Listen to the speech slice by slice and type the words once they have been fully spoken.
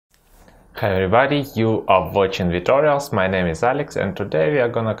Hi everybody, you are watching Vitorials. My name is Alex and today we are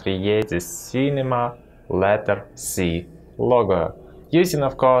gonna create this cinema letter C logo using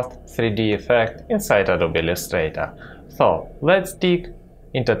of course 3D effect inside Adobe Illustrator. So let's dig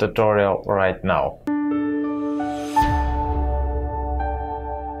into the tutorial right now.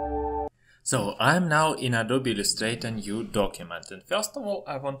 So I'm now in Adobe Illustrator new document, and first of all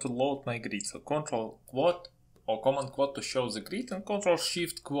I want to load my grid. So Control Quad or Command Quad to show the grid, and Control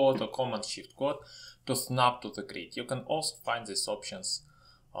Shift Quad or Command Shift Quad to snap to the grid. You can also find these options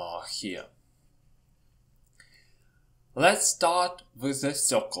here. Let's start with the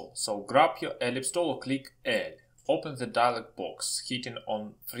circle. So grab your ellipse tool or click L. Open the dialog box, hitting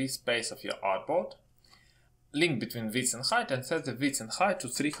on free space of your artboard. Link between width and height and set the width and height to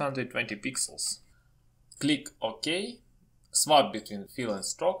 320 pixels. Click OK. Swap between fill and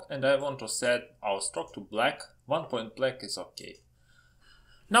stroke, and I want to set our stroke to black. 1 point black is OK.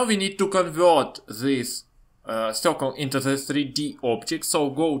 Now we need to convert this circle into the 3D object, so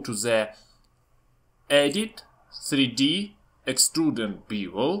go to the Edit, 3D, Extrude and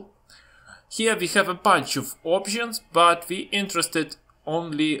Bevel. Here we have a bunch of options, but we interested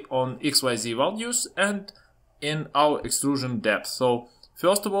only on XYZ values and in our extrusion depth. So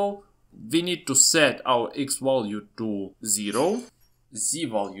first of all, we need to set our X value to 0, Z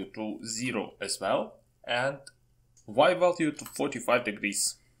value to 0 as well, and Y value to 45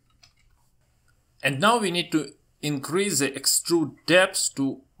 degrees. And now we need to increase the extrude depth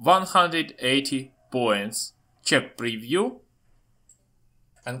to 180 points. Check preview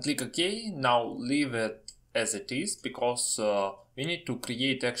and click OK. Now leave it as it is, because we need to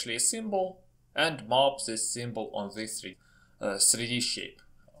create actually a symbol and map this symbol on this 3D shape.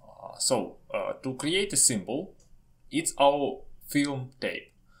 To create a symbol, it's our film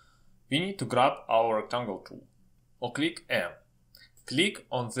tape. We need to grab our rectangle tool or click M. Click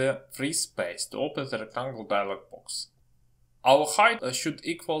on the free space to open the rectangle dialog box. Our height should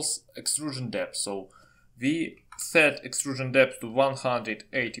equals extrusion depth, so we set extrusion depth to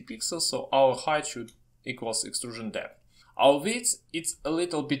 180 pixels, so our height should equals extrusion depth. Our width, it's a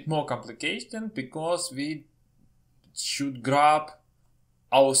little bit more complicated because we should grab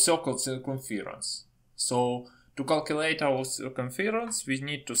our circle circumference. So to calculate our circumference, we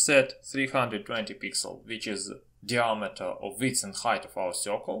need to set 320 pixels, which is diameter of width and height of our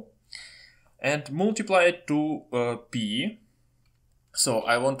circle, and multiply it to P. So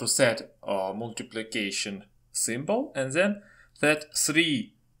I want to set a multiplication symbol and then set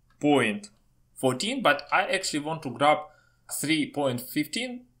 3.14, but I actually want to grab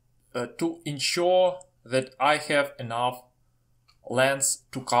 3.15 to ensure that I have enough length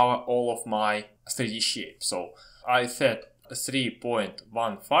to cover all of my 3D shape. So I set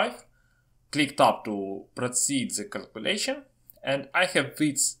 3.15, click Tab to proceed the calculation, and I have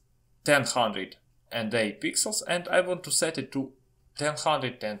width 1008 pixels and I want to set it to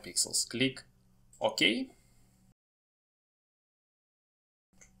 1010 pixels. Click OK.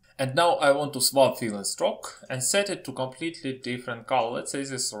 And now I want to swap fill and stroke and set it to completely different color. Let's say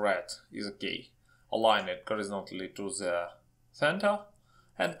this red is OK. Align it horizontally to the center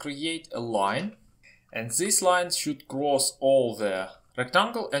and create a line. And this line should cross all the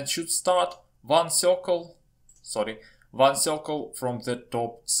rectangle and should start one circle from the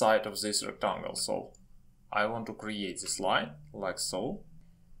top side of this rectangle. So I want to create this line like so.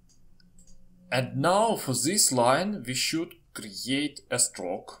 And now for this line we should create a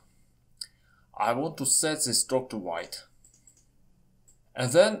stroke. I want to set the stroke to white.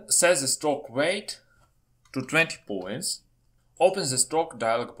 And then set the stroke weight to 20 points. Open the stroke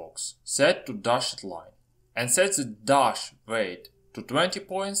dialog box. Set to dashed line. And set the dash weight to 20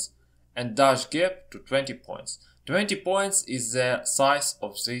 points and dash gap to 20 points. 20 points is the size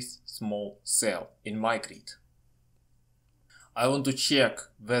of this small cell in my grid. I want to check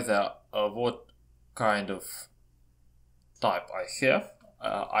whether what kind of type I have.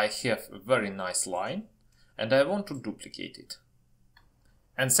 I have a very nice line and I want to duplicate it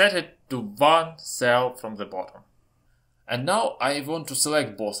and set it to one cell from the bottom. And now I want to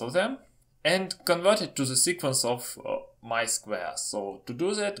select both of them and convert it to the sequence of my squares. So to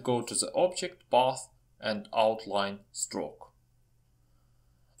do that, go to the Object, Path and Outline Stroke.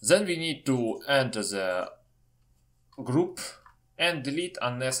 Then we need to enter the group and delete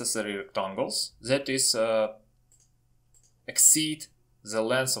unnecessary rectangles, that is exceed the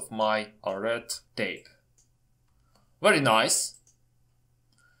length of my red tape. Very nice.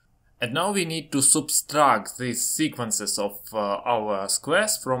 And now we need to subtract these sequences of our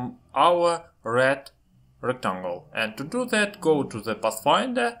squares from our red rectangle. And to do that, go to the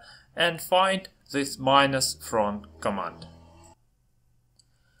Pathfinder and find this minus front command.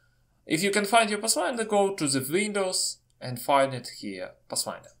 If you can find your Pathfinder, go to the Windows and find it here,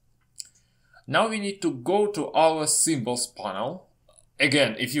 Pathfinder. Now we need to go to our Symbols panel.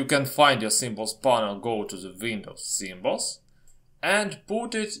 Again, if you can find your Symbols panel, go to the Windows Symbols and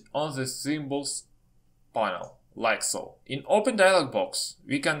put it on the Symbols panel, like so. In Open Dialog Box,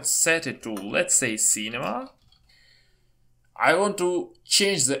 we can set it to, let's say, Cinema. I want to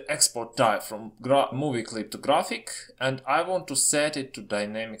change the export type from movie clip to graphic, and I want to set it to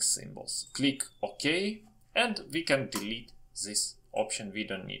dynamic symbols. Click OK, and we can delete this option. We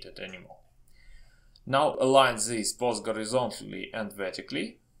don't need it anymore. Now align this both horizontally and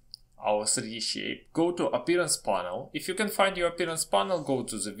vertically, our 3D shape. Go to Appearance panel. If you can find your Appearance panel, go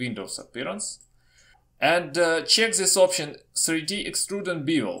to the Windows Appearance and check this option 3D Extrude and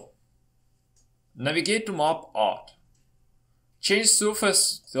Bevel. Navigate to Map Art. Change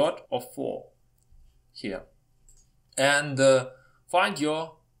surface 3rd of 4 here and find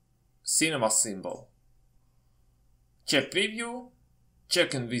your cinema symbol. Check preview,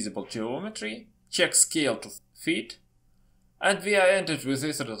 check invisible geometry, check scale to fit, and we are entered with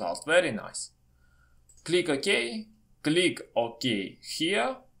this result. Very nice. Click OK, click OK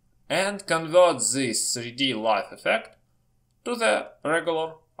here and convert this 3D light effect to the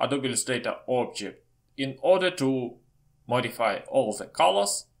regular Adobe Illustrator object in order to modify all the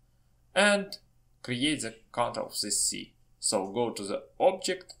colors and create the contour of this sea. So go to the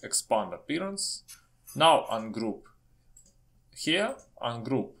object, expand appearance, now ungroup here,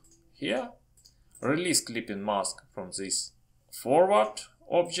 ungroup here, release clipping mask from this forward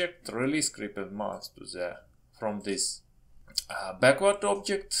object, release clipping mask to from this backward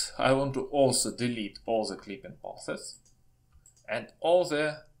object. I want to also delete all the clipping paths and all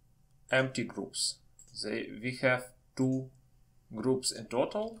the empty groups. We have 2 groups in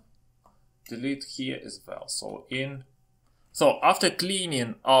total. Delete here as well. So after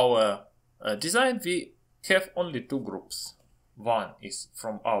cleaning our design, we have only 2 groups. One is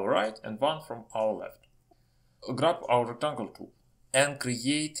from our right and one from our left. Grab our rectangle tool and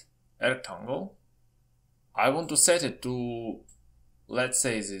create a rectangle. I want to set it to, let's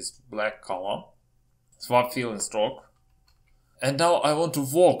say, this black color. Swap fill and stroke. And now I want to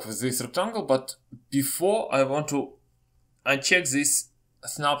work with this rectangle, but before I want to uncheck this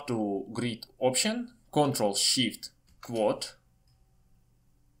snap to grid option, Ctrl Shift Quad,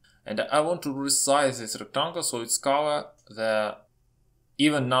 and I want to resize this rectangle so it's cover the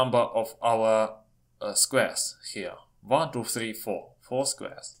even number of our squares here. 1, 2, 3, 4. 4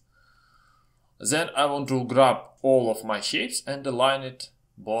 squares. Then I want to grab all of my shapes and align it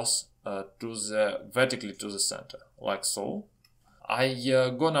both vertically to the center, like so. I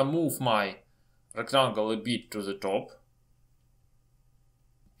gonna move my rectangle a bit to the top.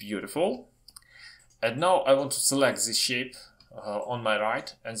 Beautiful. And now I want to select this shape on my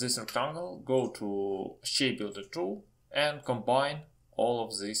right and this rectangle. Go to Shape Builder tool and combine all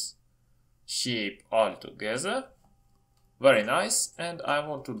of this shape all together. Very nice. And I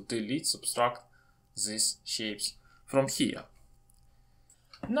want to delete, subtract these shapes from here.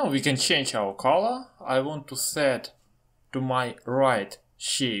 Now we can change our color. I want to set to my right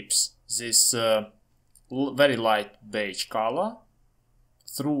shapes this very light beige color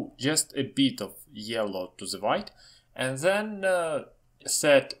through just a bit of yellow to the white, and then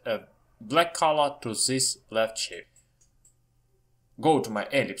set a black color to this left shape. Go to my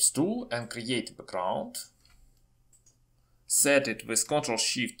ellipse tool and create a background. Set it with Ctrl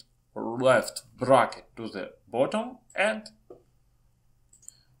Shift left bracket to the bottom and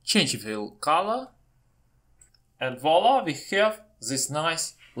change fill color. And voila, we have this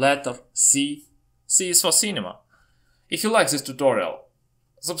nice letter C. C is for cinema. If you like this tutorial,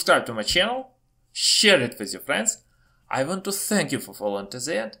 subscribe to my channel, share it with your friends. I want to thank you for following to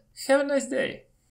the end. Have a nice day.